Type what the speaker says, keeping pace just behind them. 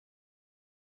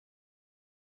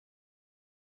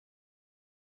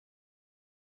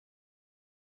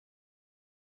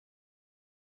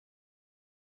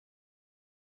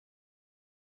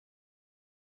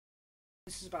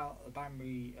This is about the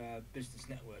Banbury Business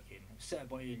Networking, set up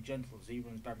by Ian Gentles. He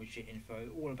runs Banbury Shit Info,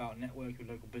 all about networking with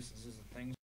local businesses and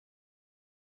things.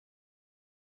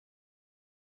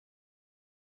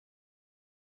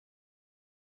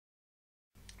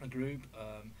 A group.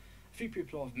 A few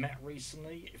people I've met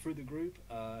recently through the group.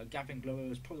 Gavin Glover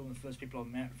was probably one of the first people I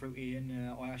met through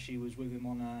Ian. I actually was with him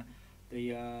on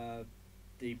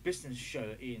the business show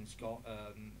that Ian's got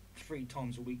 3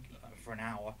 times a week for an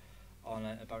hour on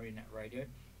Banbury Net Radio.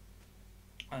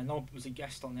 And I was a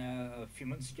guest on there a few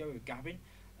months ago with Gavin.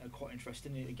 Quite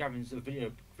interesting. Gavin's a video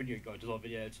guy, does a lot of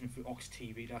videos through Ox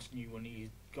TV. That's new when he's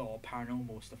got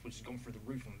paranormal stuff, which has gone through the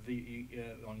roof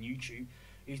on YouTube.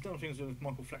 He's done things with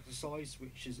Michael Flexercise,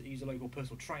 which is he's a local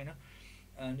personal trainer,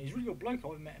 and he's a really good bloke.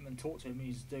 I've met him and talked to him.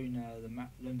 He's doing the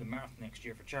London Marathon next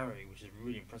year for charity, which is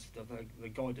really impressive. The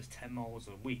guy does 10 miles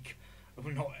a week,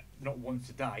 not once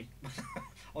a day.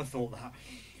 I thought that.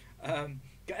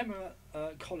 Get Emma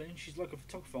Collins, she's like a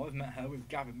photographer. I've met her with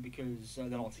Gavin because they're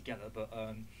not together, but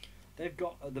they've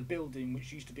got the building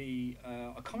which used to be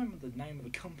I can't remember the name of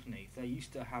the company. They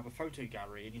used to have a photo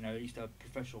gallery, and they used to have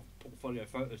professional portfolio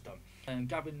photos done. And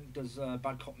Gavin does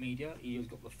Bad Cop Media. He has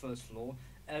got the first floor.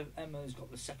 Emma's got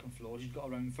the second floor. She's got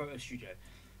her own photo studio.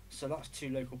 So that's 2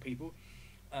 local people.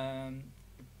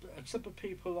 Except for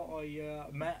people that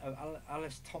I met,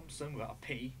 Alice Thompson without a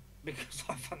P, because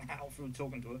I found that out through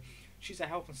talking to her. She's a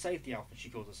health and safety outfit, she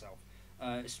calls herself.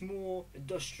 It's more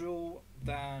industrial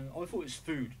than I thought. It's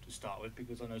food to start with,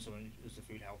 because I know someone who's a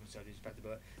food health and safety inspector,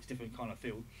 but it's a different kind of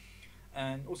field.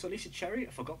 And also Lisa Cherry,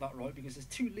 I forgot that right, because there's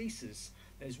 2 Lisas.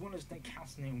 There's one that's named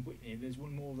Catherine and Whitney. There's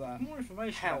one more that. More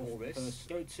information about all this.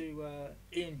 Go to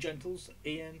Ian Gentles,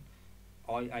 Ian,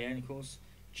 I-A-N of course,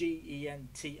 Gentles,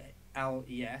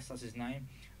 that's his name,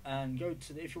 and go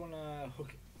to if you want to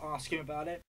ask him about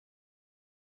it.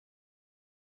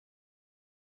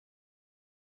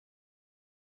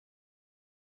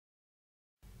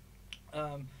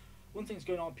 One thing's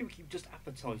going on, people keep just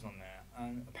advertising on there,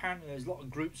 and apparently there's a lot of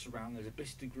groups around. There's a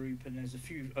Bicester group and there's a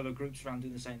few other groups around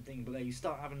doing the same thing, but they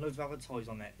start having loads of advertising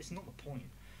on there. It's not the point.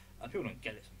 People don't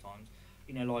get it sometimes.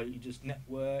 Like you just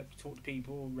network, talk to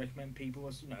people, recommend people.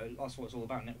 That's what it's all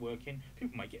about, networking.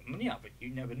 People might get money out of it, you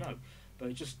never know, but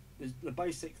it's just the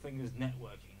basic thing is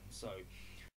networking. So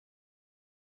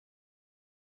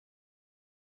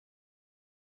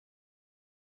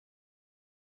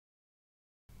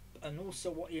and also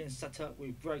what Ian set up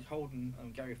with Greg Holden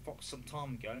and Gary Fox some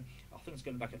time ago. I think it's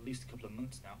going back at least a couple of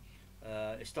months now.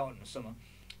 It started in the summer.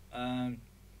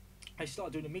 I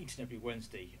started doing a meeting every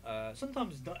Wednesday.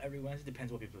 Sometimes it's not every Wednesday,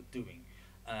 depends what people are doing.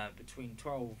 Between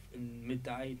 12 and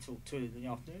midday till 2 in the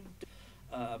afternoon.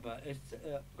 But it's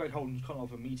Greg Holden's kind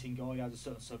of a meeting guy. He has a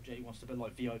certain subject. He wants to be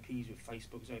like VIPs with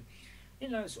Facebook. So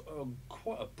it's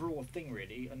quite a broad thing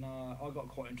really, and I got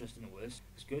quite interested in all this.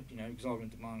 It's good, because I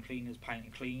went to demand cleaners, paint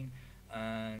and clean,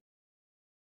 and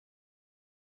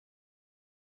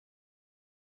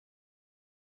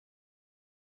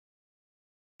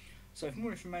so for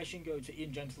more information, go to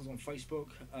Ian Gentles on Facebook,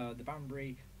 the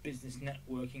Banbury Business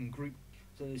Networking Group.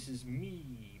 So this is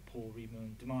me, Paul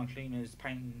Reedman, demand cleaners,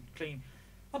 paint and clean,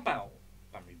 about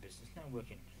Banbury Business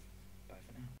Networking. Bye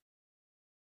for now.